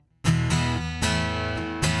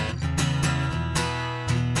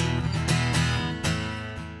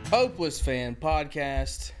Hopeless Fan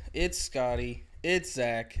Podcast. It's Scotty. It's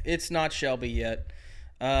Zack. It's not Shelby yet.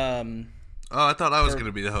 I thought I was going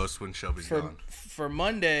to be the host when Shelby's gone. For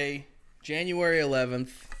Monday, January 11th,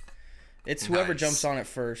 it's whoever jumps on it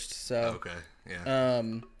first. So okay, yeah.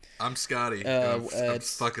 I'm Scotty. I'm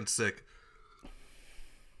fucking sick.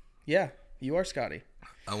 Yeah, you are Scotty.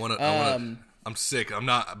 I'm sick. I'm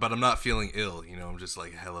not feeling ill. You know, I'm just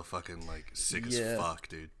like hella fucking like sick as fuck,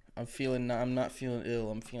 dude. I'm not feeling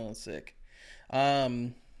ill. I'm feeling sick.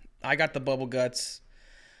 I got the bubble guts.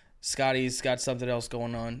 Scotty's got something else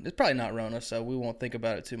going on. It's probably not Rona, so we won't think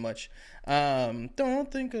about it too much.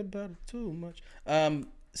 Don't think about it too much.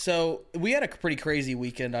 So we had a pretty crazy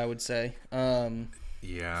weekend, I would say.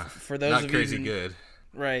 Yeah. For those not of crazy you good.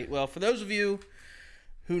 Right. Well, for those of you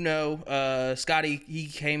who know, Scotty, he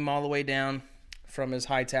came all the way down from his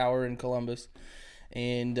high tower in Columbus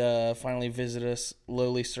and finally visited us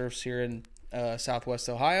lowly surfs here in Southwest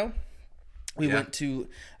Ohio. We went to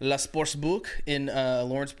La Sportsbook in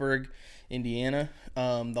Lawrenceburg, Indiana.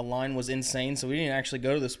 The line was insane, so we didn't actually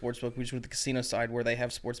go to the Sportsbook. We just went to the casino side where they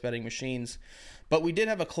have sports betting machines. But we did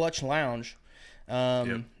have a clutch lounge.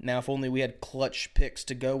 Now, if only we had clutch picks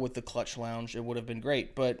to go with the clutch lounge, it would have been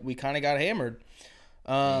great. But we kind of got hammered.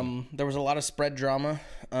 There was a lot of spread drama,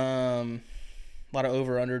 a lot of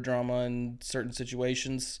over-under drama in certain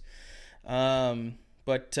situations.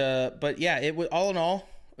 But yeah, it was all in all.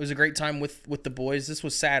 It was a great time with the boys. This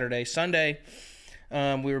was Saturday. Sunday,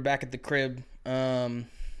 we were back at the crib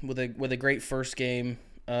with a great first game.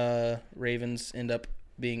 Ravens end up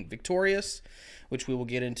being victorious, which we will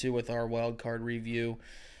get into with our wild card review.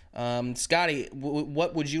 Scotty,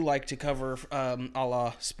 what would you like to cover a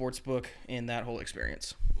la Sportsbook in that whole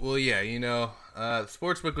experience? Well, yeah,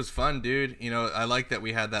 Sportsbook was fun, dude. I like that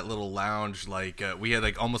we had that little lounge. Like we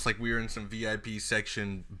had almost like we were in some VIP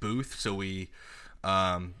section booth. So we,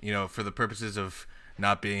 for the purposes of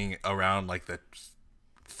not being around like the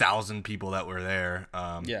 1,000 people that were there,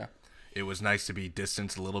 it was nice to be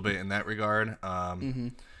distanced a little bit in that regard.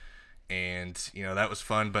 And that was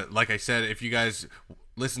fun. But like I said, if you guys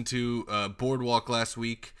listened to Boardwalk last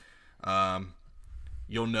week,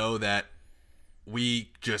 you'll know that we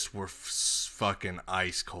just were fucking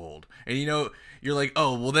ice cold. And you're like,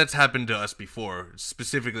 oh, well, that's happened to us before,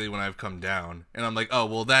 specifically when I've come down. And I'm like, oh,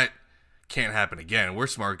 well, that can't happen again. We're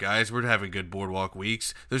smart guys. We're having good Boardwalk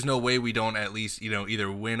weeks. There's no way we don't at least,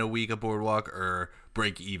 either win a week of Boardwalk or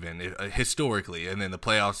break even historically. And then the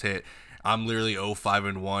playoffs hit. I'm literally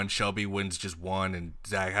 0-5-1. Shelby wins just one, and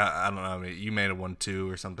Zack, I don't know. I mean, you may have won two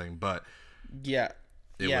or something, but it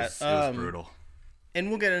was brutal. And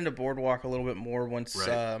we'll get into Boardwalk a little bit more once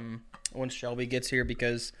Shelby gets here,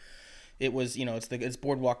 because it was it's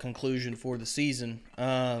Boardwalk conclusion for the season.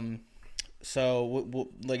 So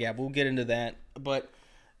we'll get into that. But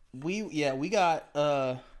we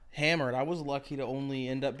got hammered. I was lucky to only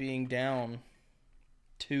end up being down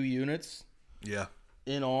 2 units. Yeah.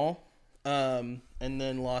 In all. And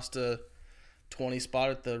then lost a 20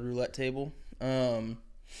 spot at the roulette table.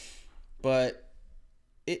 But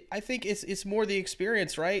I think it's more the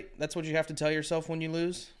experience, right? That's what you have to tell yourself when you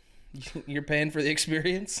lose. You're paying for the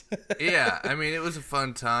experience. Yeah, I mean, it was a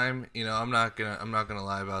fun time. I'm not gonna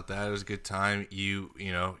lie about that. It was a good time. You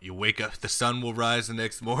wake up, the sun will rise the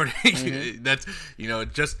next morning. Mm-hmm. That's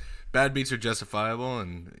just bad beats are justifiable,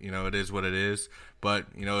 and it is what it is. But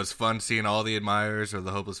it's fun seeing all the admirers of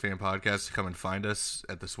the Hopeless Fan Podcast come and find us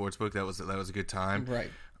at the Sportsbook. That was a good time.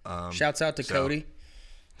 Right. Shouts out to Cody.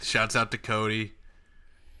 Shouts out to Cody.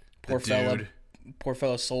 Poor fella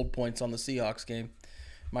sold points on the Seahawks game.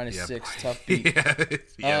 -6, tough beat.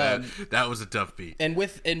 That was a tough beat. And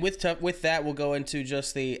with that, we'll go into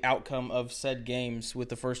just the outcome of said games. With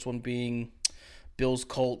the first one being Bills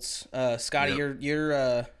Colts. Scotty,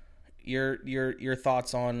 your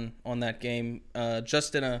thoughts on that game,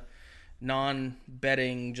 just in a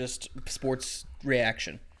non-betting, just sports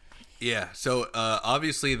reaction. Yeah. So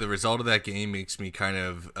obviously, the result of that game makes me kind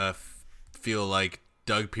of feel like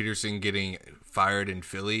Doug Peterson getting fired in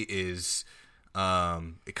Philly is.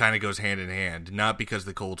 It kind of goes hand in hand, not because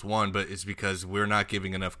the Colts won, but it's because we're not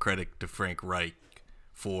giving enough credit to Frank Reich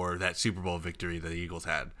for that Super Bowl victory that the Eagles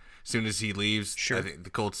had. As soon as he leaves, sure. I think the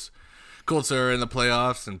Colts are in the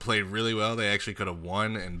playoffs and played really well. They actually could have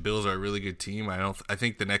won, and Bills are a really good team. I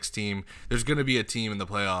think the next team, there's going to be a team in the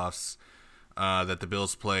playoffs that the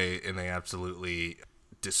Bills play and they absolutely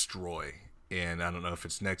destroy. And I don't know if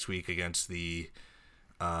it's next week against the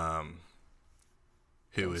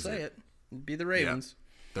who is it? Be the Ravens.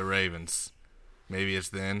 Yeah, the Ravens. Maybe it's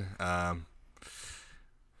then.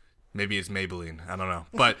 Maybe it's Maybelline. I don't know.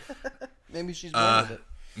 But maybe she's born with it.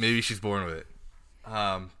 Maybe she's born with it.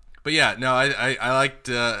 But yeah, no, I liked.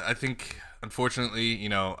 I think, unfortunately, you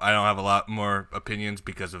know, I don't have a lot more opinions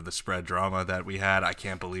because of the spread drama that we had. I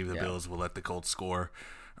can't believe the Bills will let the Colts score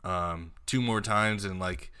 2 more times, and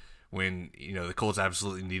like when you know the Colts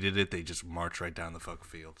absolutely needed it, they just marched right down the fucking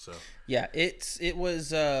field. So yeah, it was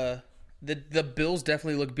the Bills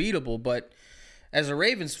definitely look beatable, but as a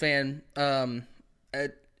Ravens fan,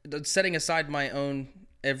 setting aside my own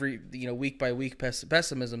week by week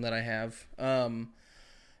pessimism that I have,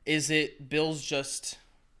 is it Bills just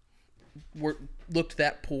looked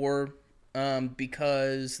that poor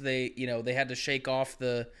because they had to shake off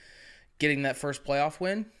the getting that first playoff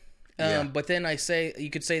win. But then you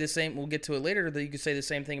could say the same. We'll get to it later. That you could say the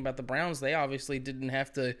same thing about the Browns. They obviously didn't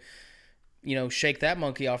have to, shake that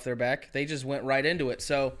monkey off their back. They just went right into it.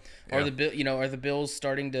 So are the Bills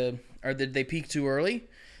starting to? Or did they peak too early?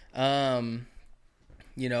 They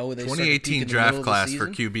 2018 draft class for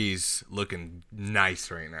QBs looking nice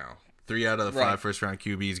right now. 3 out of the 5 first round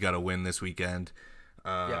QBs got a win this weekend,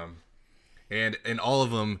 and all of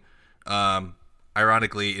them,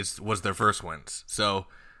 ironically, was their first wins. So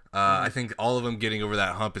I think all of them getting over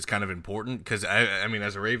that hump is kind of important because I mean,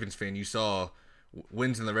 as a Ravens fan, you saw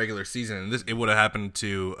wins in the regular season, and it would have happened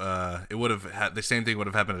to the same thing would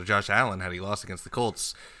have happened to Josh Allen had he lost against the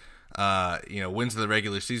Colts. Wins in the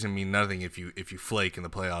regular season mean nothing if you flake in the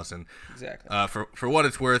playoffs. And exactly. For what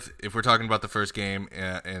it's worth, if we're talking about the first game,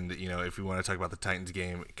 and if we want to talk about the Titans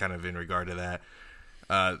game, kind of in regard to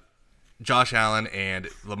that, Josh Allen and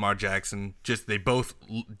Lamar Jackson they both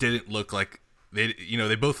didn't look like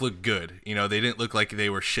they both looked good. They didn't look like they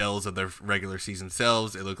were shells of their regular season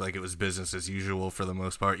selves. It looked like it was business as usual for the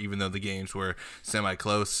most part, even though the games were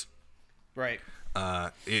semi-close. Right.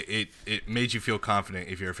 It made you feel confident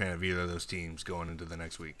if you're a fan of either of those teams going into the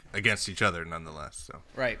next week against each other, nonetheless. So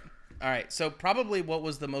right, all right. So probably what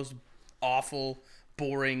was the most awful,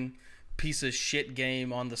 boring piece of shit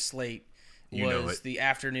game on the slate was the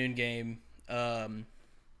afternoon game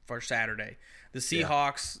for Saturday. The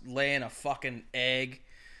Seahawks laying a fucking egg,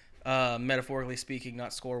 metaphorically speaking,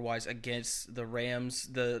 not score-wise, against the Rams.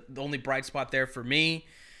 The only bright spot there for me,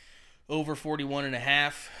 over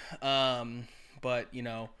 41.5. But,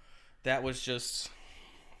 that was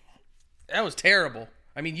terrible.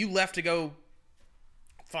 I mean, you left to go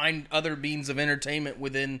find other means of entertainment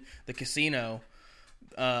within the casino.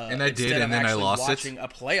 And I did, and then I lost watching a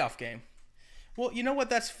playoff game. Well, you know what?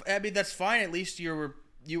 That's fine. At least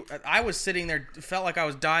I was sitting there, felt like I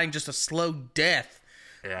was dying just a slow death.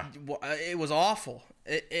 Yeah. It was awful.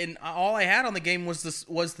 And all I had on the game was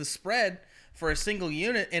the spread for a single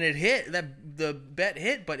unit, and it hit. The bet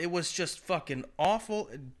hit, but it was just fucking awful,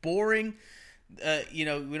 boring.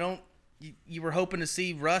 You were hoping to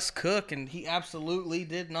see Russ cook, and he absolutely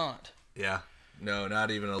did not. Yeah, no,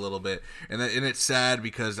 not even a little bit. And it's sad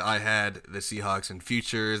because I had the Seahawks in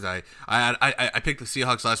futures. I picked the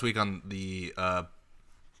Seahawks last week on the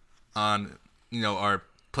our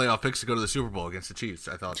playoff picks to go to the Super Bowl against the Chiefs.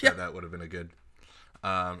 I thought that would have been a good.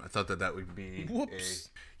 I thought that would be. Whoops.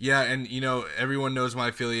 Yeah, and everyone knows my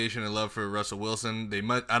affiliation and love for Russell Wilson.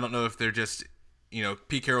 I don't know if they're just,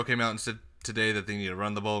 Pete Carroll came out and said today that they need to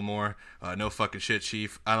run the ball more. No fucking shit,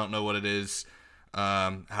 Chief. I don't know what it is.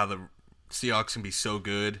 How the Seahawks can be so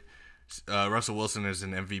good. Russell Wilson is in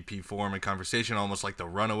MVP form and conversation, almost like the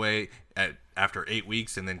runaway after 8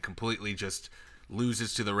 weeks, and then completely just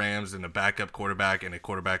loses to the Rams and a backup quarterback and a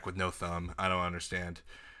quarterback with no thumb. I don't understand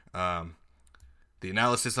the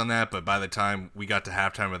analysis on that, but by the time we got to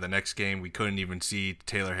halftime of the next game, we couldn't even see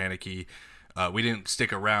Taylor Heineke. We didn't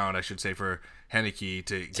stick around, I should say, for Heineke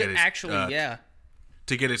to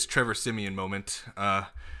get his Trevor Siemian moment.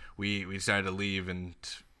 We decided to leave and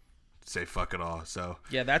say fuck it all. So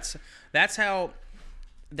yeah, that's how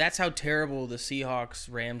terrible the Seahawks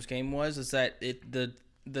Rams game was. Is that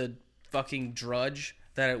the fucking drudge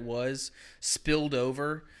that it was spilled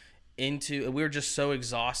over into. We were just so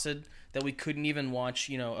exhausted that we couldn't even watch,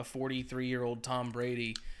 a 43-year-old Tom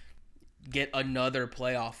Brady get another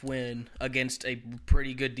playoff win against a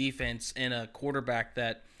pretty good defense and a quarterback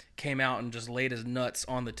that came out and just laid his nuts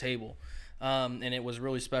on the table. And it was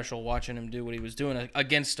really special watching him do what he was doing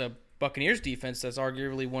against a Buccaneers defense that's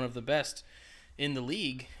arguably one of the best in the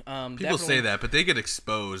league. People say that, but they get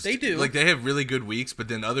exposed. They do. Like, they have really good weeks, but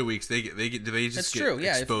then other weeks they just get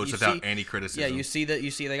exposed without any criticism. Yeah, you see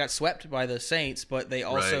they got swept by the Saints, but they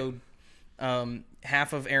also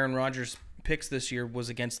half of Aaron Rodgers' picks this year was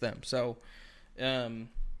against them. So,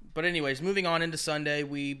 but anyways, moving on into Sunday,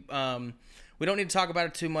 we don't need to talk about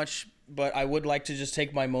it too much, but I would like to just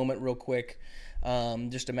take my moment real quick.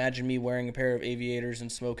 Just imagine me wearing a pair of aviators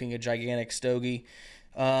and smoking a gigantic stogie.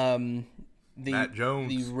 Matt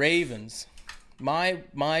Jones. The Ravens,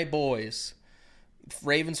 my boys,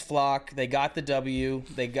 Ravens flock. They got the W.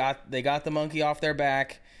 They got the monkey off their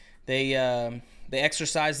back. They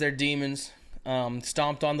exercised their demons,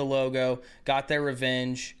 stomped on the logo, got their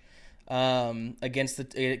revenge against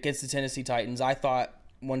the Tennessee Titans. I thought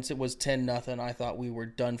once it was 10-0, I thought we were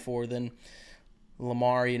done for. Then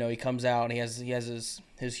Lamar, he comes out and he has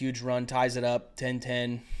his huge run, ties it up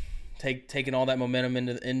 10-10, taking all that momentum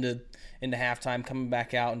into halftime, coming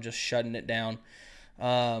back out and just shutting it down.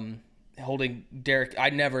 Holding Derrick,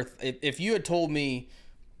 if you had told me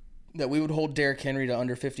that we would hold Derrick Henry to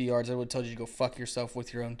under 50 yards, I would have told you to go fuck yourself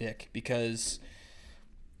with your own dick, because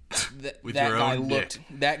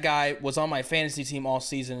that guy was on my fantasy team all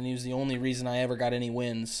season, and he was the only reason I ever got any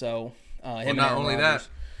wins. So not only that,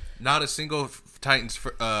 not a single Titans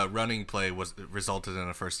running play resulted in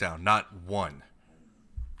a first down, not one.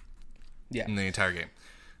 Yeah, in the entire game.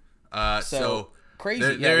 So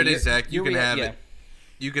crazy. There it is, Zach. You can have it.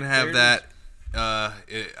 You can have that.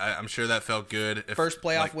 I'm sure that felt good. First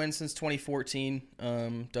playoff win since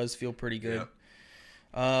 2014. Does feel pretty good.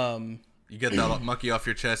 Yeah. You get that monkey off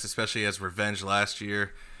your chest, especially as revenge last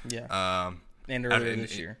year. Yeah. And earlier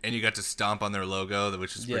this year. And you got to stomp on their logo,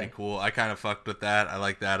 which is pretty cool. I kind of fucked with that. I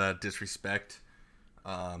like that disrespect.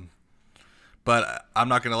 But I'm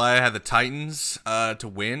not going to lie. I had the Titans to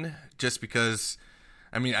win just because,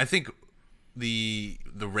 I think the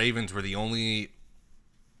Ravens were the only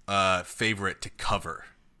favorite to cover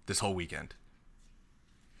this whole weekend.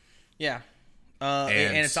 Yeah.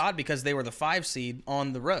 And it's odd because they were the 5 seed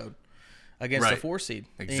on the road against the 4 seed.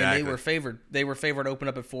 Exactly. And they were favored to open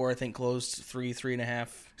up at 4, I think closed 3.5.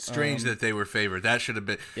 Strange that they were favored. That should have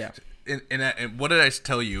been. Yeah. And what did I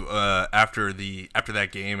tell you after that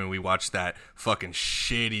game, and we watched that fucking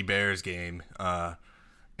shitty Bears game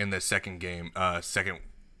in the second game, the second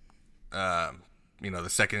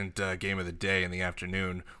game of the day in the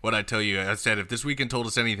afternoon. What I tell you, I said, if this weekend told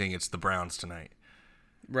us anything, it's the Browns tonight.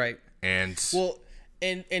 Right. And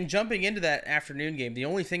jumping into that afternoon game, the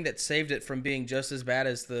only thing that saved it from being just as bad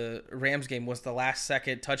as the Rams game was the last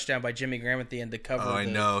second touchdown by Jimmy Graham at the end to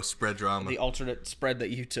cover spread drama. The alternate spread that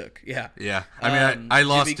you took. Yeah. Yeah. I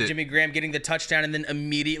lost it. Jimmy Graham getting the touchdown and then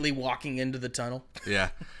immediately walking into the tunnel. Yeah.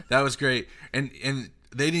 That was great. And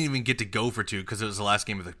they didn't even get to go for 2 because it was the last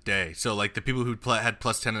game of the day. So, the people who had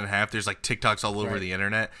plus 10.5, there's, TikToks all over the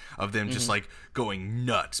internet of them just, going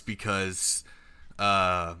nuts because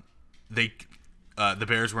the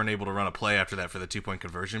Bears weren't able to run a play after that for the 2-point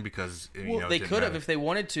conversion because, they could have if they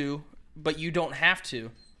wanted to, but you don't have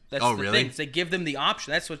to. That's the really? thing. They give them the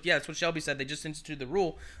option. That's what Shelby said. They just instituted the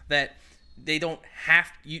rule that they don't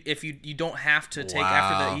have you don't have to take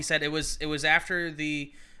after the. He said it was after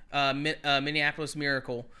the Minneapolis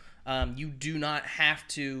Miracle. You do not have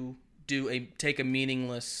to take a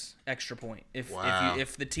meaningless extra point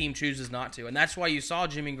if the team chooses not to, and that's why you saw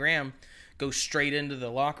Jimmy Graham go straight into the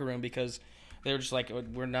locker room because they were just like,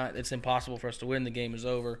 we're not. It's impossible for us to win. The game is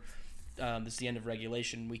over. This is the end of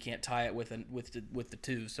regulation. We can't tie it with the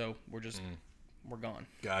 2, so we're gone.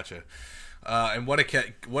 Gotcha. And what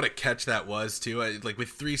a catch that was too. With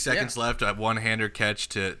 3 seconds left, a one-hander catch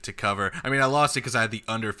to cover. I lost it because I had the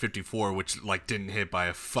under 54, which didn't hit by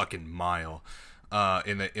a fucking mile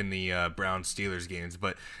in the Browns Steelers games.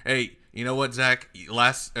 But hey, you know what, Zach?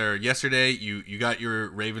 Yesterday, you got your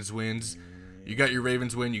Ravens wins. You got your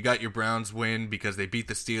Ravens win. You got your Browns win because they beat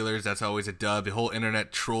the Steelers. That's always a dub. The whole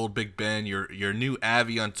internet trolled Big Ben. Your new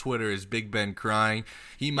Avi on Twitter is Big Ben crying.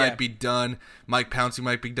 He might be done. Mike Pouncey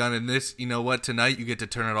might be done. And this, you know what? Tonight you get to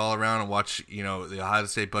turn it all around and watch, the Ohio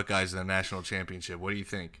State Buckeyes in the national championship. What do you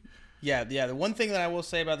think? Yeah. The one thing that I will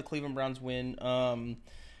say about the Cleveland Browns win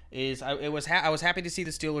is I was happy to see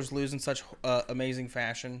the Steelers lose in such amazing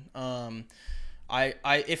fashion.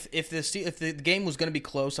 If the game was going to be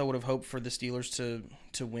close, I would have hoped for the Steelers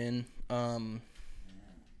to win.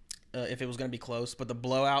 If it was going to be close, but the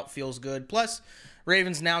blowout feels good. Plus,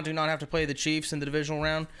 Ravens now do not have to play the Chiefs in the divisional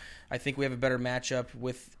round. I think we have a better matchup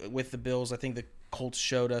with the Bills. I think the Colts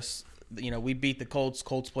showed us. We beat the Colts.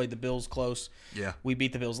 Colts played the Bills close. Yeah, we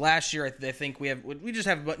beat the Bills last year. I think we just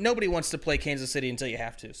have. But nobody wants to play Kansas City until you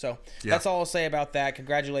have to. So that's all I'll say about that.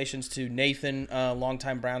 Congratulations to Nathan,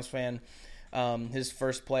 longtime Browns fan. His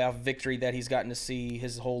first playoff victory that he's gotten to see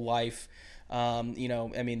his whole life. I know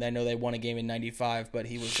they won a game in '95, but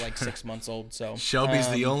he was 6 months old. So Shelby's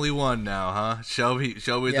the only one now, huh? Shelby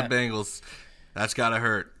with the Bengals. That's gotta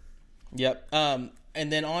hurt. Yep. And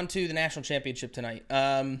then on to the national championship tonight.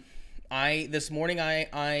 This morning,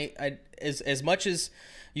 as much as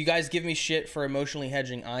you guys give me shit for emotionally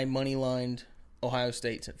hedging, I moneylined Ohio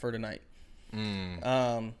State for tonight.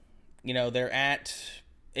 they're at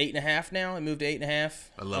 8.5 now. It moved to 8.5.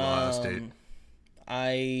 I love Ohio State.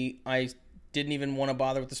 I didn't even want to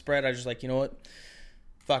bother with the spread. I was just like, you know what?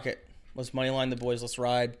 Fuck it. Let's moneyline the boys. Let's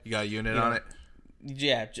ride. You got a unit on it?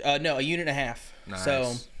 Yeah. No, a unit and a half. Nice.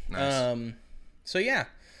 So, nice. So yeah.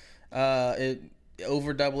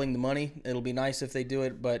 Over doubling the money. It'll be nice if they do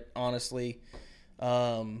it, but honestly,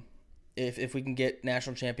 if we can get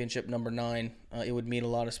national championship number 9, it would mean a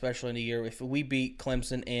lot, especially in a year if we beat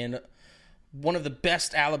Clemson and one of the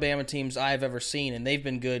best Alabama teams I've ever seen, and they've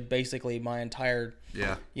been good basically my entire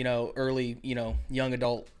early young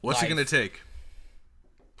adult. What's life. it going to take?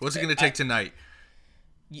 What's it going to take tonight?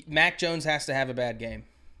 Mac Jones has to have a bad game.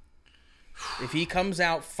 If he comes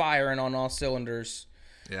out firing on all cylinders,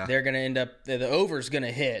 they're going to end up. The over's going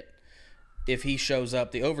to hit. If he shows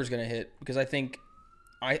up, the over's going to hit because I think.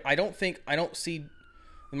 I don't see.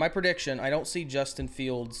 In my prediction, I don't see Justin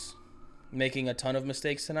Fields making a ton of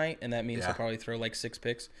mistakes tonight, and that means he'll probably throw like 6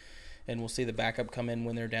 picks, and we'll see the backup come in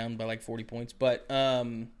when they're down by like 40 points. But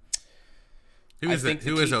who is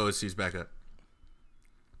OSU's backup?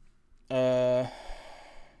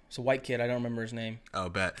 It's a white kid. I don't remember his name. Oh,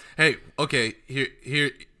 bet. Hey, okay.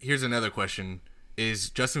 Here's another question: is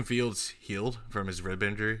Justin Fields healed from his rib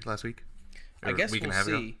injury last week? I guess we'll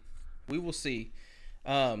see. We will see.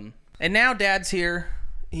 And now Dad's here.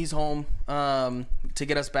 He's home to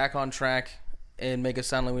get us back on track and make us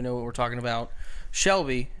sound like we know what we're talking about.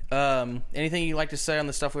 Shelby, anything you'd like to say on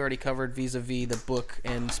the stuff we already covered vis-a-vis the book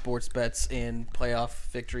and sports bets and playoff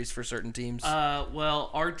victories for certain teams? Well,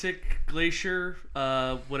 Arctic, Glacier,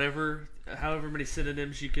 however many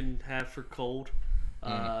synonyms you can have for cold,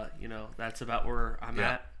 that's about where I'm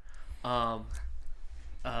at.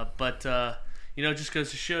 But just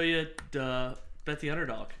goes to show you, bet the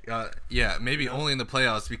underdog. Maybe only in the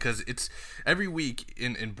playoffs because it's every week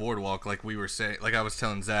in Boardwalk, like we were saying, like I was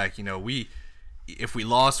telling Zach, if we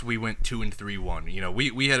lost, we went 2-3-1.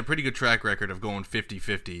 We had a pretty good track record of going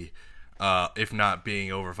 50-50, if not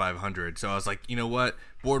being over 500. So I was like, you know what,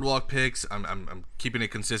 Boardwalk picks. I'm keeping it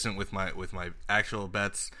consistent with my actual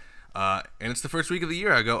bets, and it's the first week of the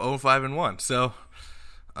year. I go 0-5-1. So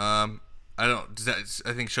I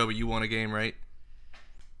think Shelby, you won a game, right?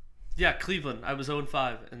 Yeah, Cleveland. I was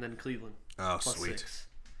 0-5, and then Cleveland. Oh, plus sweet. 6.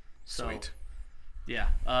 So, sweet. Yeah.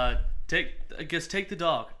 Take the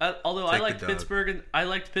dog. Although I liked Pittsburgh, and I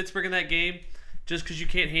liked Pittsburgh in that game, just because you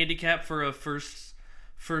can't handicap for a first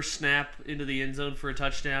snap into the end zone for a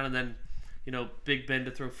touchdown, and then Big Ben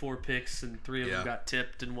to throw 4 picks and 3 of them got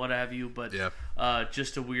tipped and what have you. But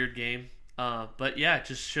just a weird game. But yeah, it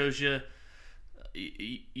just shows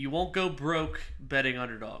you won't go broke betting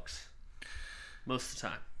underdogs most of the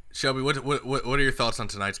time. Shelby, what are your thoughts on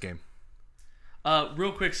tonight's game?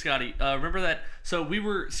 Real quick, Scotty. Remember that? So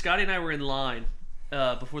Scotty and I were in line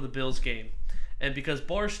before the Bills game, and because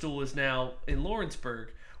Barstool is now in Lawrenceburg,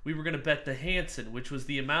 we were going to bet the Hanson, which was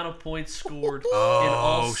the amount of points scored in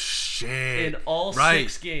all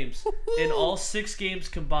 6 games, in all 6 games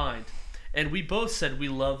combined, and we both said we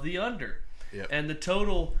love the under, and the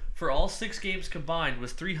total for all 6 games combined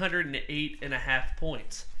was 308.5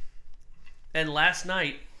 points, and last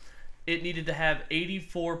night. It needed to have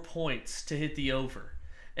 84 points to hit the over.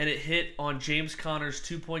 And it hit on James Conner's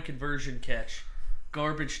 2-point conversion catch.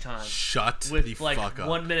 Garbage time. Shut with the like fuck up.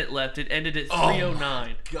 1 minute left. It ended at 3:09. Oh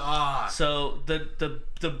my God. So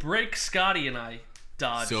the break Scotty and I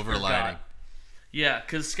dodged. Silver lining. Yeah,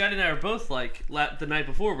 because Scotty and I were both like, the night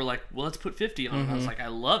before, we're like, well, let's put 50 on it. I was like, I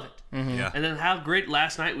love it. Mm-hmm. Yeah. And then how great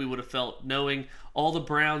last night we would have felt knowing all the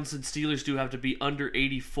Browns and Steelers do have to be under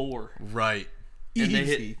 84. Right.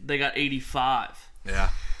 And they got 85. Yeah.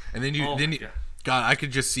 And then God, I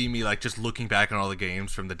could just see me like just looking back on all the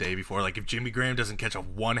games from the day before. Like if Jimmy Graham doesn't catch a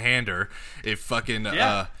one-hander, if fucking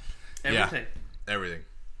everything. Everything.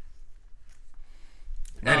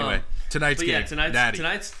 Anyway, tonight's game.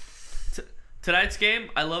 Tonight's game,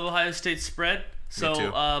 I love Ohio State's spread. So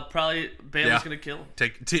probably Bama's gonna kill him.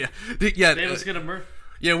 Bama's gonna murder.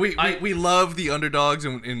 Yeah, we love the underdogs,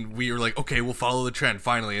 and we were like, okay, we'll follow the trend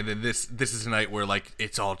finally. And then this is a night where like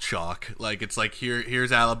it's all chalk. Like it's like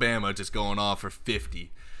here's Alabama just going off for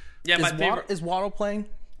 50. Yeah, is Waddle playing?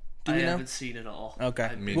 I haven't seen it all.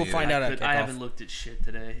 Okay, we'll find out. I haven't looked at shit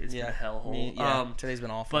today. It's been a hellhole. Today's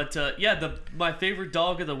been awful. But my favorite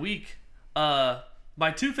dog of the week. My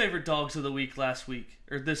 2 favorite dogs of the week last week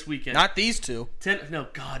or this weekend. Not these 2. No,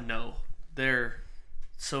 God no. They're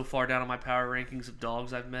so far down on my power rankings of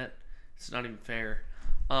dogs I've met. It's not even fair.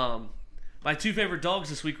 My 2 favorite dogs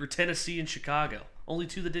this week were Tennessee and Chicago. Only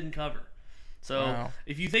 2 that didn't cover. So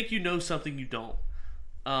if you think you know something, you don't.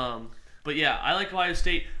 But yeah, I like Ohio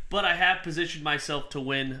State. but I have positioned myself to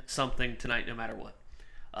win something tonight, no matter what.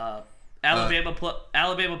 Alabama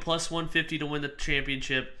plus 150 to win the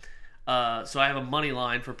championship. So I have a money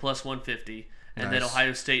line for plus 150, and then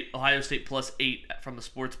Ohio State plus 8 from the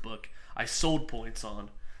Sportsbook. I sold points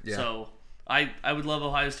on. Yeah. So I would love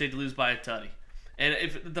Ohio State to lose by a tutty. And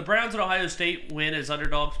if the Browns and Ohio State win as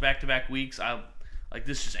underdogs back-to-back weeks,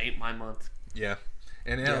 this just ain't my month. Yeah.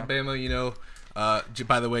 And Alabama,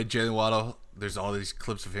 by the way, Jalen Waddle, there's all these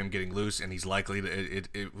clips of him getting loose, and he's likely to,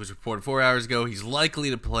 it was reported 4 hours ago, he's likely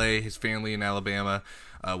to play. His family in Alabama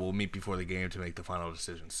will meet before the game to make the final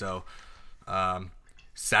decision. So,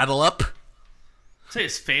 saddle up. Say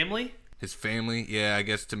his family? His family, yeah, I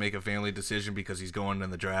guess to make a family decision because he's going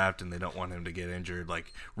in the draft and they don't want him to get injured right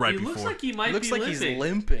before. He looks like he might be limping. Looks like he's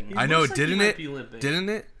limping. I know, didn't it? Didn't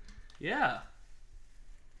it? Yeah.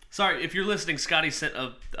 Sorry, if you're listening, Scotty sent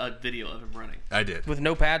a video of him running. I did. With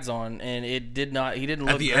no pads on, and he didn't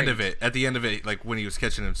look At the end of it, like when he was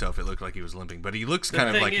catching himself, it looked like he was limping. But he looks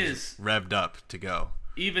kind of like he's revved up to go.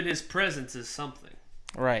 Even his presence is something.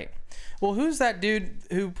 Right. Well, who's that dude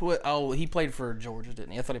who he played for Georgia,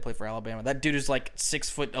 didn't he? I thought he played for Alabama. That dude is like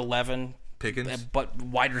 6'11", Pickens, but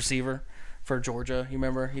wide receiver for Georgia. You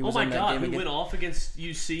remember? He was on that game who went off against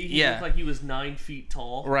UC? He looked like he was 9 feet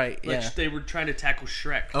tall. Right. Like they were trying to tackle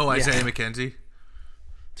Shrek. Oh, Isaiah McKenzie.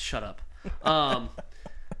 Shut up. What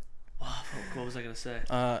was I gonna say?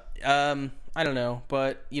 I don't know,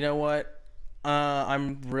 but you know what?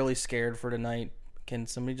 I'm really scared for tonight. Can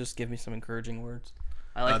somebody just give me some encouraging words?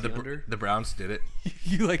 I like the under. The Browns did it.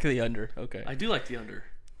 You like the under? Okay. I do like the under.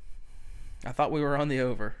 I thought we were on the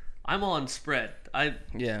over. I'm on spread. I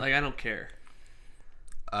don't care.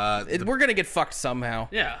 We're gonna get fucked somehow.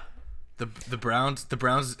 Yeah. The Browns.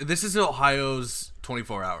 This is Ohio's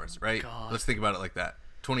 24 hours, right? God. Let's think about it like that.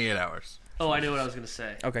 28 hours. Oh, I know what I was gonna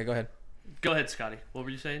say. Okay, go ahead. Go ahead, Scotty. What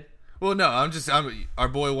were you saying? Well, no, our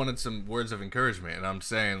boy wanted some words of encouragement, and I'm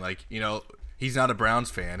saying he's not a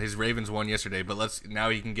Browns fan. His Ravens won yesterday, but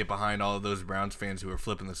now he can get behind all of those Browns fans who are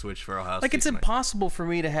flipping the switch for Ohio State. It's impossible for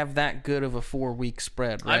me to have that good of a 4-week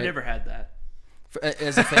spread, right? I've never had that.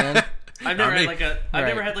 As a fan? I've never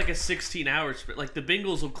had like a 16-hour spread. Like the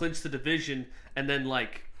Bengals will clinch the division and then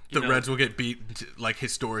the Reds will get beat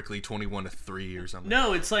historically 21-3 or something.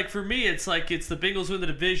 No, it's like for me it's the Bengals win the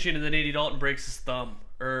division and then Andy Dalton breaks his thumb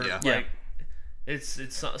It's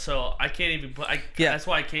so I can't even put. That's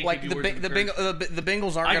why I can't. Like give you the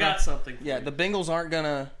Bengals aren't. I got something. Yeah, the Bengals aren't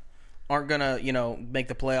gonna make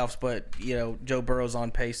the playoffs, but Joe Burrow's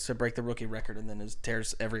on pace to break the rookie record and then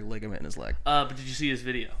tears every ligament in his leg. But did you see his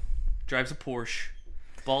video? Drives a Porsche,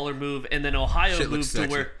 baller move, and then Ohio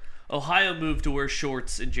moved to wear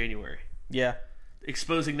shorts in January. Yeah,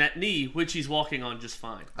 exposing that knee, which he's walking on just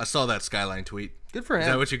fine. I saw that Skyline tweet. Good for him. Is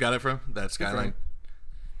that what you got it from? That Skyline.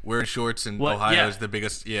 Wearing shorts in Ohio is the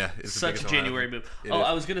biggest. Yeah, it's such the biggest a January move.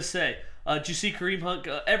 I was gonna say, did you see Kareem Hunt?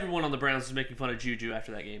 Everyone on the Browns was making fun of Juju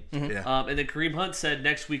after that game. Mm-hmm. Yeah. And then Kareem Hunt said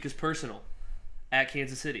next week is personal at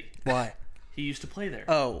Kansas City. Why? He used to play there.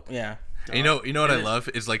 Oh yeah. And you know what I love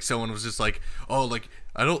is someone was just like, oh,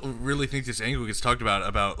 I don't really think this angle gets talked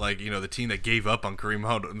about the team that gave up on Kareem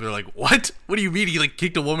Hunt. And they're like, what? What do you mean he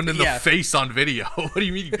kicked a woman in the face on video? What do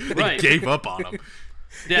you mean they gave up on him?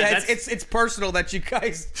 Yeah, it's personal that you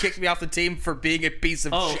guys kicked me off the team for being a piece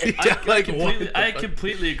of shit. I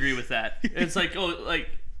completely agree with that. It's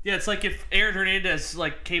it's like if Aaron Hernandez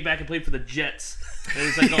came back and played for the Jets.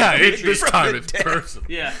 And it's this time it's personal.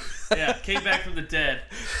 Yeah, came back from the dead.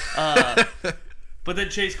 But then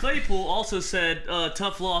Chase Claypool also said,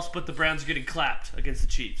 tough loss, but the Browns are getting clapped against the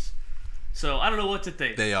Chiefs. So I don't know what to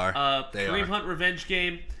think. They are. Kareem Hunt revenge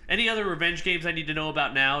game. Any other revenge games I need to know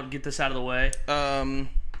about now to get this out of the way? Rams.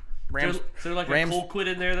 Is there a Colquitt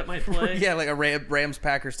in there that might play? Yeah, like a Rams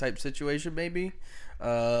Packers type situation maybe.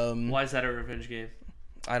 Why is that a revenge game?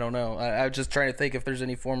 I don't know. I was just trying to think if there's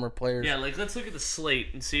any former players. Yeah, let's look at the slate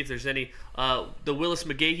and see if there's any. The Willis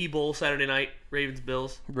McGahee Bowl Saturday night,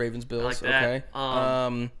 Ravens-Bills. Ravens-Bills, like that.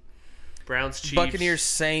 Okay. Browns-Chiefs.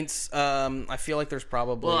 Buccaneers-Saints. I feel like there's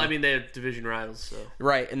probably... Well, I mean, they have division rivals, so...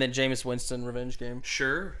 Right, and then Jameis Winston revenge game.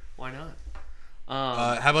 Sure, why not?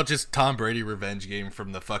 How about just Tom Brady revenge game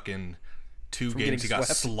from the fucking 2 games he got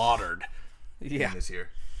slaughtered this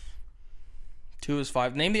year? 2 is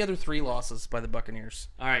 5. Name the other 3 losses by the Buccaneers.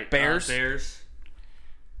 All right. Bears.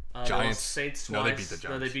 Giants. Saints twice. No, they beat the Giants.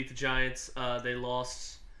 No, they beat the Giants. They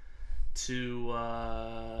lost to...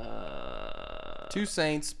 2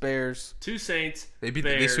 Saints, Bears. 2 Saints, They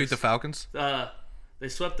Bears. sweep the Falcons? They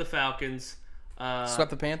swept the Falcons. Swept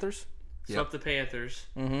the Panthers? Swept the Panthers.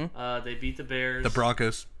 Mm-hmm. They beat the Bears. The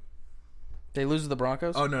Broncos. They lose to the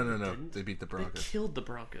Broncos? Oh, no. They beat the They Broncos. killed the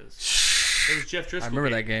Broncos. It was Jeff Driscoll. I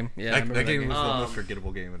remember that game. Yeah, I remember that game game. was the most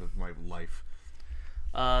forgettable game of my life.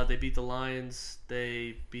 They beat the Lions.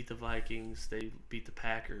 They beat the Vikings. They beat the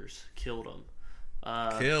Packers. Killed them.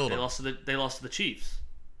 They lost to the Chiefs.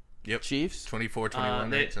 Yep. Chiefs?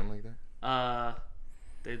 24-21, something like that.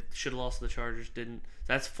 They should have lost to the Chargers. Didn't.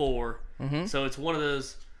 That's 4. Mm-hmm. So it's one of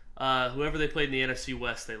those. Whoever they played in the NFC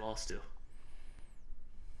West, they lost to.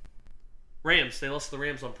 Rams. They lost to the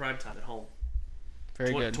Rams on primetime at home.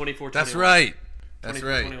 Very good. 24-21. That's right. That's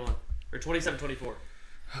right. 21. Or 27-24.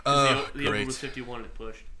 The over was 51 and it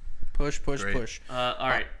pushed. Push. All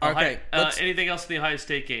right. Okay. Anything else in the Ohio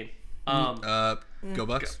State game? Go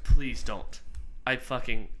Bucks. Please don't. I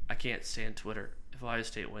can't stand Twitter if Ohio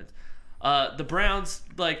State wins. The Browns,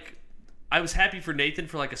 I was happy for Nathan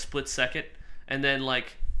for a split second, and then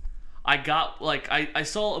I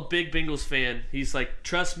saw a big Bengals fan. He's like,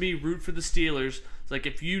 trust me, root for the Steelers. It's like,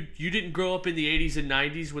 if you didn't grow up in the 80s and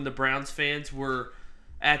 90s when the Browns fans were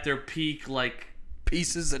at their peak,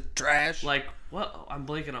 pieces of trash. What? I'm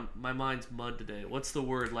blanking on my mind's mud today. What's the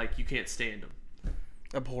word? You can't stand them.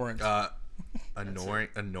 Abhorrent.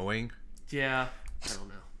 Annoying. Yeah. I don't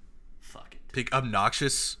know. Fuck it. Pick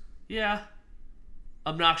obnoxious. Yeah.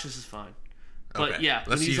 Obnoxious is fine. But okay. yeah,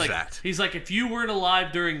 let's use like, that. He's like, if you weren't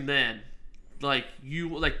alive during then,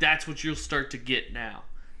 that's what you'll start to get now.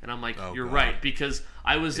 And I'm like, you're God. right, because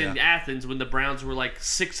I was in Athens when the Browns were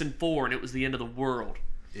 6-4, and it was the end of the world.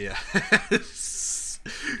 Yeah.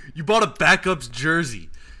 You bought a backups jersey.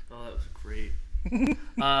 Oh, that was great.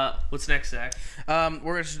 What's next, Zach? We're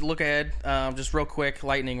going to look ahead, just real quick,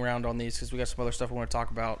 lightning round on these because we got some other stuff we want to talk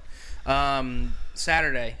about.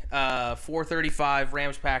 Saturday, 4:35,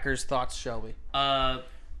 Rams-Packers. Thoughts, Shelby?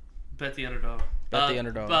 Bet the underdog. The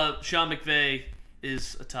underdog. Sean McVay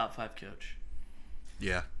is a top 5 coach.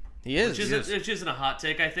 Yeah. He is. Which isn't a hot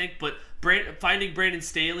take, I think, but finding Brandon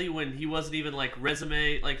Staley when he wasn't even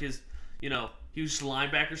resume, his, he was just a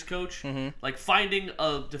linebackers coach. Mm-hmm. Finding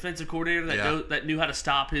a defensive coordinator that knew how to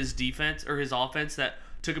stop his defense or his offense that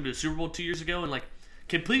took him to the Super Bowl 2 years ago, and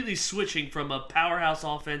completely switching from a powerhouse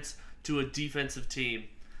offense to a defensive team.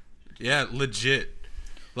 Yeah, legit.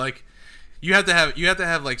 You have to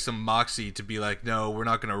have some moxie to be no, we're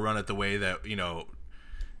not going to run it the way that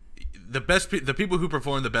the people who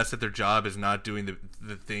perform the best at their job is not doing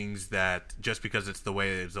the things that just because it's the way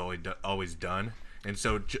it's always done. And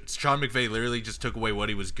so Sean McVay literally just took away what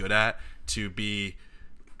he was good at to be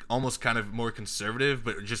almost kind of more conservative,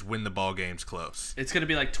 but just win the ball games close. It's going to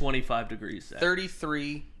be 25 degrees. Zach.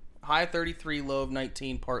 33, high 33, low of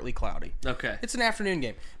 19, partly cloudy. Okay. It's an afternoon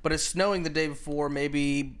game, but it's snowing the day before.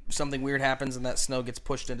 Maybe something weird happens and that snow gets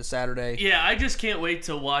pushed into Saturday. Yeah, I just can't wait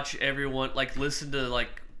to watch everyone, listen to,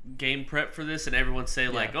 game prep for this and everyone say,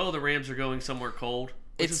 oh, the Rams are going somewhere cold.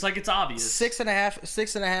 It's obvious.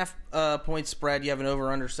 6.5 point spread. You have an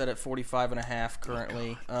over/under set at 45.5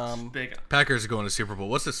 currently. Big. Packers are going to Super Bowl.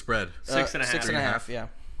 What's the spread? 6.5. 6.5. Yeah.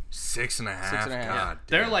 6.5. God,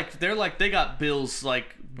 they're they got Bills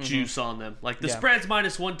juice on them. The spread's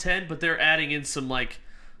 -110, but they're adding in some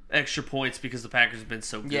extra points because the Packers have been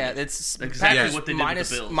so good. Yeah, it's exactly what they did with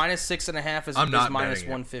the Bills. -6.5 is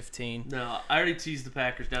 -115. No, I already teased the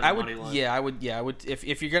Packers down the money line. Yeah, I would.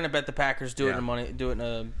 If you're gonna bet the Packers, do it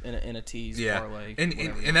in a tease parlay.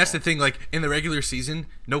 And that's the thing. In the regular season,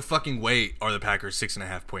 no fucking way are the Packers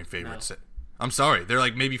 6.5 point favorites. No. I'm sorry,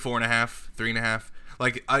 they're maybe 4.5, 3.5.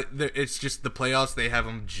 It's just the playoffs. They have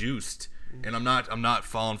them juiced. And I'm not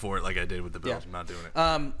falling for it like I did with the Bills. I'm not doing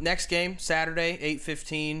it. Next game, Saturday,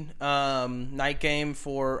 8:15, night game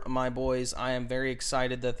for my boys. I am very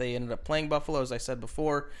excited that they ended up playing Buffalo, as I said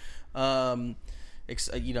before. You don't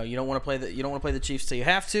want to play the Chiefs till you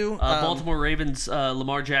have to. Baltimore Ravens,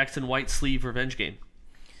 Lamar Jackson white sleeve revenge game.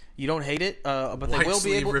 You don't hate it, but they will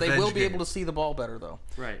be able to see the ball better though.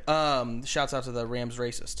 Right. Shouts out to the Rams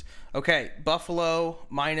racist. Okay, Buffalo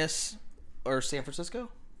minus or San Francisco.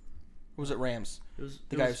 Or was it Rams? It was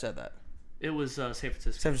the guy who said that. It was San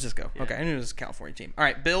Francisco. San Francisco. Yeah. Okay, I knew it was a California team. All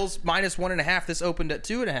right, Bills -1.5. This opened at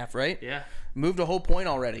 2.5, right? Yeah. Moved a whole point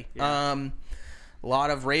already. Yeah. A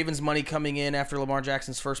lot of Ravens money coming in after Lamar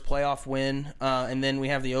Jackson's first playoff win, and then we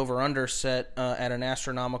have the over/under set at an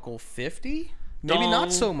astronomical 50. Maybe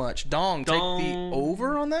not so much. Take the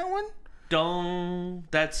over on that one.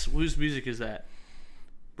 That's whose music is that?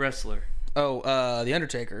 Wrestler. Oh, the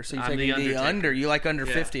Undertaker. So you're taking the under. You like under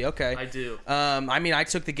 50? Okay, I do. I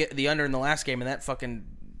took the under in the last game, and that fucking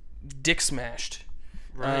dick smashed.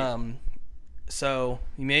 Right. So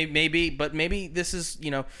maybe this is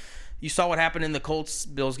you saw what happened in the Colts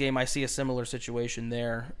Bills game. I see a similar situation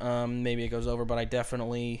there. Maybe it goes over, but I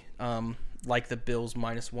definitely like the Bills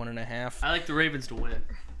 -1.5. I like the Ravens to win.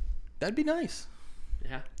 That'd be nice.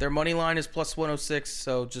 Yeah. Their money line is +106,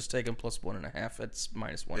 so just take them +1.5. It's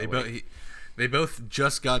 -108. They both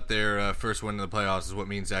just got their first win in the playoffs, is what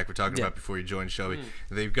me and Zach were talking about before you joined, Shelby.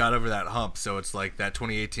 They've got over that hump, so it's like that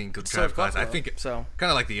 2018 draft class. I think kind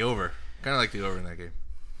of like the over. Kind of like the over in that game.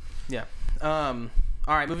 Yeah. All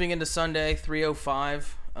right, moving into Sunday,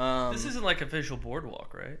 3:05. This isn't like official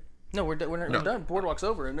Boardwalk, right? No, we're done. Boardwalk's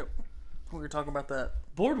over, isn't it? We were talking about that.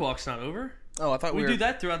 Boardwalk's not over. Oh, I thought we do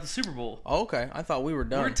that throughout the Super Bowl. Oh, okay. I thought we were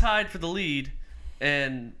done. We're tied for the lead,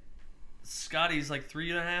 and Scotty's like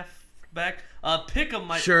 3.5 back. Pick'em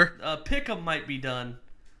might be done.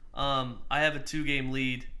 I have a 2-game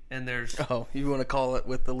lead, and there's. Oh, you want to call it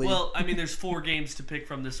with the lead? Well, I mean, there's 4 games to pick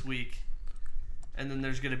from this week, and then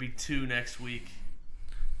there's going to be 2 next week.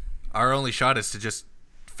 Our only shot is to just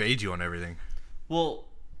fade you on everything. Well,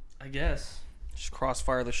 I guess. Just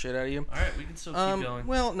crossfire the shit out of you. All right, we can still keep going.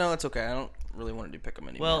 Well, no, that's okay. I don't really want to do Pick'em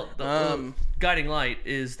anymore. Well, the guiding light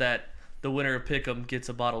is that the winner of Pick'em gets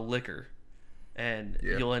a bottle of liquor, and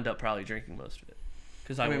you'll end up probably drinking most of it.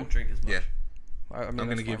 Because I won't drink as much. Yeah. I'm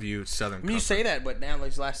going to give you Southern You say that, but now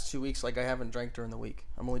these last 2 weeks, like I haven't drank during the week.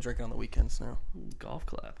 I'm only drinking on the weekends now. Golf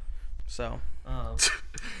clap. So.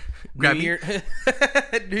 Grab New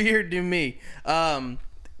Year, do me.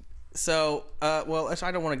 So, well,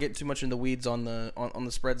 I don't want to get too much in the weeds on the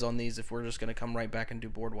spreads on these if we're just going to come right back and do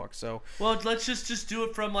Boardwalk. So, well, let's just do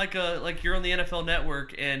it from like you're on the NFL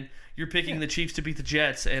Network and you're picking the Chiefs to beat the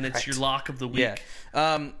Jets, and it's your lock of the week.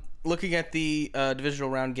 Yeah. Looking at the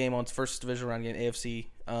divisional round game first divisional round game, AFC.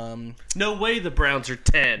 No way the Browns are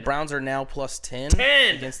 10. Browns are now +10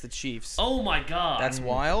 against the Chiefs. Oh my god, that's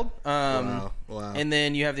wild. Wow. And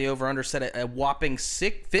then you have the over/under set at a whopping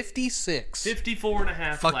 56.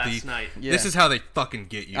 54.5 last night. Yeah. This is how they fucking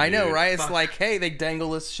get you. I know, dude. right? It's like, hey, they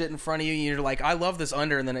dangle this shit in front of you, and you're like, I love this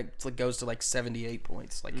under, and then it goes to like 78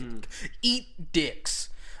 points. Like, eat dicks.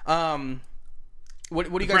 What do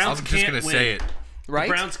you guys? I'm just gonna say it. Right?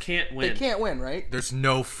 The Browns can't win. They can't win, right? There's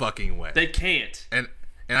no fucking way. They can't. And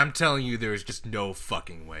I'm telling you, there's just no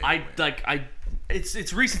fucking way.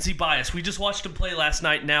 It's recency bias. We just watched him play last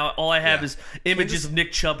night. Now all I have is images of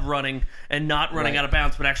Nick Chubb running and not running out of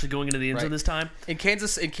bounds, but actually going into the end zone this time. In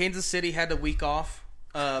Kansas City had a week off.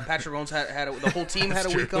 Patrick Mahomes had the whole team had a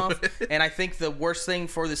week off, and I think the worst thing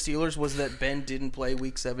for the Steelers was that Ben didn't play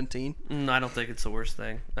Week 17. I don't think it's the worst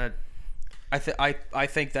thing. I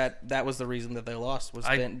think that was the reason that they lost was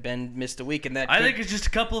Ben missed a week, and that I think it's just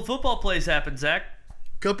a couple of football plays happened, Zach.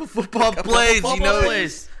 Couple football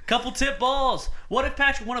plays, couple tip balls. What if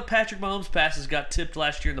one of Patrick Mahomes' passes got tipped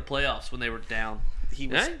last year in the playoffs when they were down? He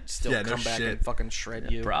would still come back and fucking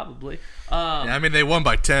shred you. Probably. I mean, they won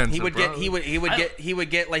by 10. He would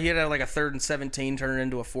get like he had like a 3rd and 17, turn it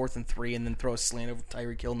into a 4th and 3, and then throw a slant over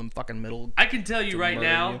Tyreek Hill in the fucking middle. I can tell you right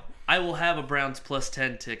now, I will have a Browns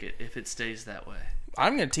 +10 ticket if it stays that way.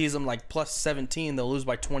 I'm gonna tease them like +17. They'll lose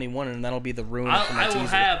by 21, and that'll be the ruin for my teaser. I will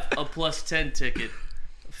have a +10 ticket,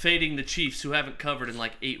 fading the Chiefs, who haven't covered in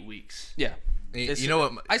like 8 weeks. Yeah. You know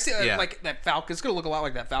what? I see like that Falcons. It's gonna look a lot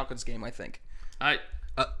like that Falcons game, I think. I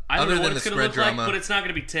don't know what it's going to look like, but it's not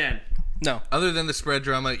going to be 10. No. Other than the spread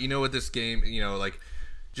drama, you know what this game, like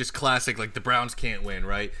just classic, like the Browns can't win,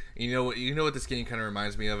 right? You know what this game kind of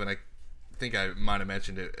reminds me of, and I think I might have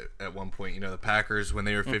mentioned it at one point. The Packers when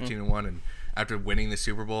they were 15-1, and after winning the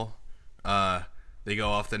Super Bowl, they go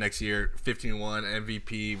off the next year 15-1,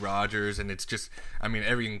 MVP Rodgers, and it's just, I mean,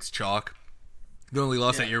 everything's chalk. The only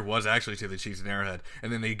loss that year was actually to the Chiefs in Arrowhead.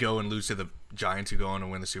 And then they go and lose to the Giants, who go on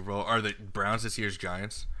and win the Super Bowl. Are the Browns this year's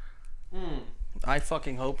Giants? I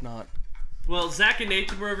fucking hope not. Well, Zack and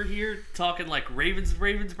Nathan were over here talking like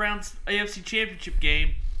Ravens-Browns AFC Championship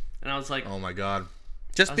game. And I was like... Oh, my God.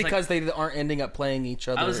 Just because they aren't ending up playing each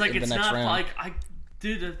other in the next round. I was like, it's not like...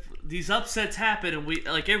 Dude, these upsets happen, and we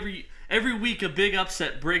like every week a big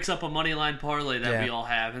upset breaks up a money line parlay that we all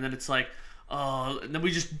have. And then it's like... and then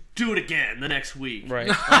we just do it again the next week. Right.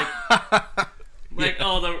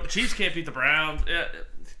 The Chiefs can't beat the Browns.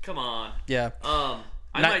 Come on. Yeah. I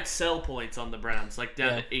might sell points on the Browns, like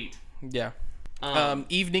down to 8. Yeah.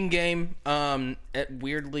 Evening game,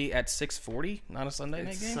 weirdly at 6:40, not a Sunday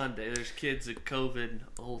night game? It's Sunday. There's kids at COVID,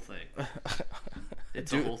 the whole thing.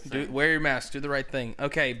 It's a whole thing. Wear your mask. Do the right thing.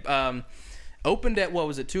 Okay. Opened at, what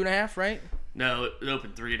was it, 2.5, right? No, it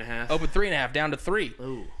opened 3.5. Opened 3.5, down to 3.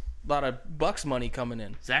 Ooh. A lot of Bucks money coming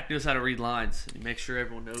in. Zach knows how to read lines. He makes sure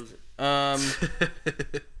everyone knows it.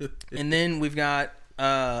 And then we've got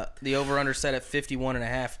the over/under set at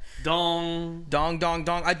 51.5. Dong.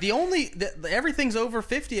 Everything's over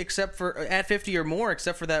 50 except for at 50 or more,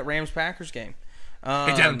 except for that Rams-Packers game.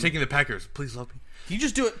 Hey, Dad, I'm taking the Packers. Please love me. Can you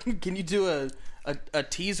just do it? Can you do a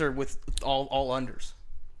teaser with all unders?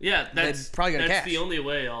 Yeah, that's probably gonna that's cash. the only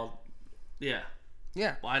way I'll. Yeah.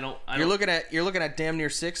 Yeah. Well, I don't. You're looking at damn near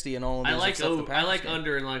 60 and all of these. I like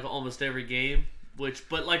under in like almost every game.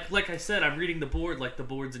 But like I said, I'm reading the board like the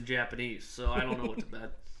board's in Japanese, so I don't know what to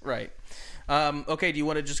bet. Right. Okay. Do you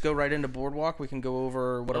want to just go right into Boardwalk? We can go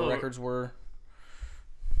over what our records were.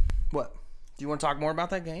 What? Do you want to talk more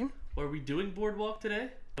about that game? Are we doing Boardwalk today?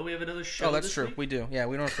 Don't we have another show? Oh, that's this true. week? We do. Yeah,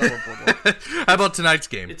 we don't have to talk about Boardwalk. How about tonight's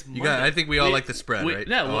game? It's You got. I think we all like the spread, right?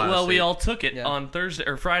 Yeah. Well, we all took it Yeah. on Thursday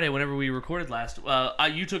or Friday whenever we recorded last.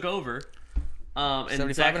 You took over. And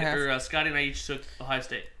 75 Zack, and a half. or Scotty and I each took Ohio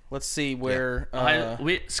State. Let's see where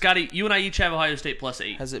Scotty, you and I each have Ohio State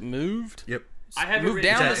 +8. has it moved? Yep. I have Moved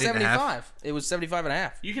down to Is that 8.5? 75. It was 75 and a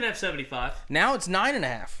half. You can have 75. Now it's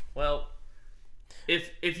 9.5. Well,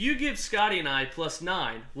 if you give Scotty and I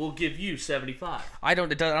 +9, we'll give you 75. I don't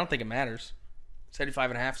think it matters.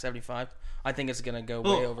 75 and a half, 75. I think it's gonna go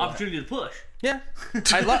way over. That. Opportunity to push. Yeah,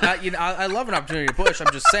 I love an opportunity to push.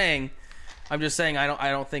 I'm just saying. I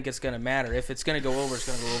don't think it's gonna matter. If it's gonna go over, it's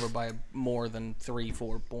gonna go over by more than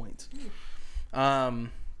 3-4 points.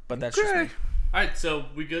 But that's just me. All right, so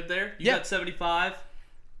we good there? You got 75.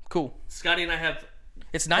 Cool. Scotty and I have.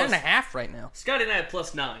 It's 9.5 right now. Scotty and I have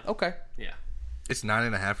 +9. Okay. Yeah. It's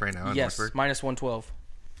 9.5 right now in Yes, Northburg. minus 112.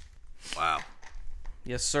 Wow.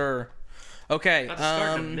 Yes, sir. Okay. About to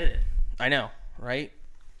start in a minute. I know, right?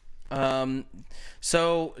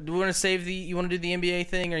 So do we want to save the? You want to do the NBA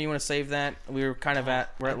thing, or you want to save that? We're kind of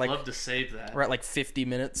at. I'd love to save that. We're at like 50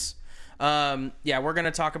 minutes. Yeah, we're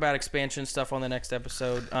gonna talk about expansion stuff on the next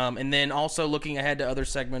episode, and then also looking ahead to other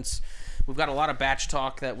segments. We've got a lot of batch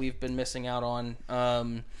talk that we've been missing out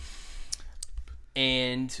on.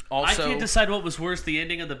 And also, I can't decide what was worse: the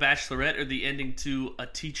ending of The Bachelorette or the ending to A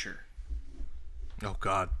Teacher. Oh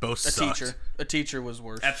God, both sucked. A teacher was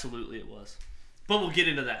worse. Absolutely, it was. But we'll get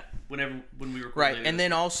into that when we record. Right, later and this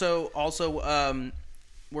then week. also,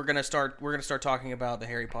 we're gonna start talking about the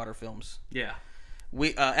Harry Potter films. Yeah.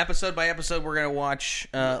 We episode by episode, we're gonna watch,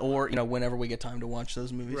 or whenever we get time to watch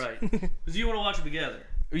those movies. Right. Because you want to watch them together.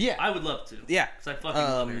 Yeah, I would love to. Yeah, Because I fucking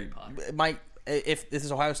love Harry Potter. If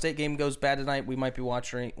this Ohio State game goes bad tonight, we might be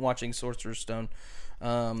watching Sorcerer's Stone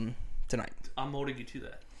tonight. I'm holding you to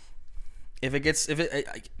that. If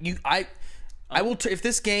if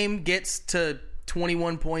this game gets to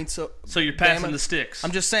 21 points, So you're passing Bama, the sticks.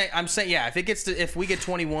 I'm saying, yeah. If we get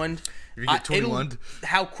 21, If you get 21,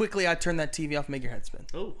 how quickly I turn that TV off, make your head spin.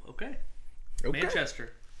 Oh, okay.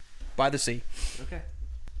 Manchester. By the sea. Okay.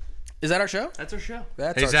 Is that our show? That's our show.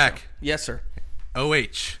 That's Hey, our Zach. show. Yes, sir.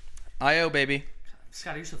 OH. IO, baby.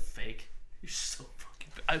 Scott, you're so fake. You're so fucking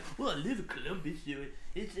fake. I live in Columbus, so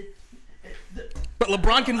But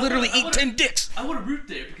LeBron can literally eat 10 dicks. I want to root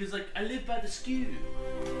there because, I live by the skew.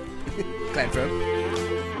 Clanfro.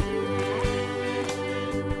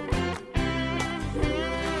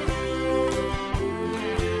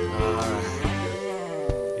 Alright,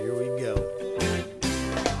 here we go.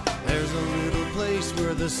 There's a little place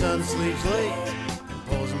where the sun sleeps late and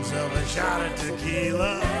pulls himself a shot of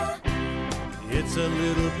tequila. It's a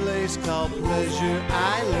little place called Pleasure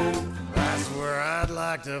Island. That's where I'd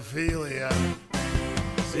like to feel ya.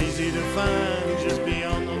 It's easy to find just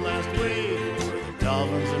beyond the last wave, where the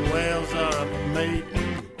dolphins and whales are up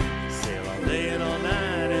mating. Sail all day and all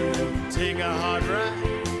night and then take a hard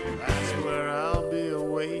ride. That's where I'll be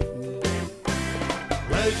awaiting.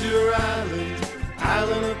 Pleasure Island,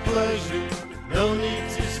 island of pleasure. No need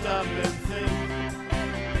to stop and think.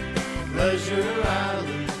 Pleasure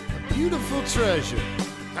Island, a beautiful treasure.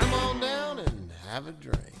 Come on down and have a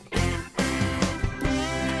drink.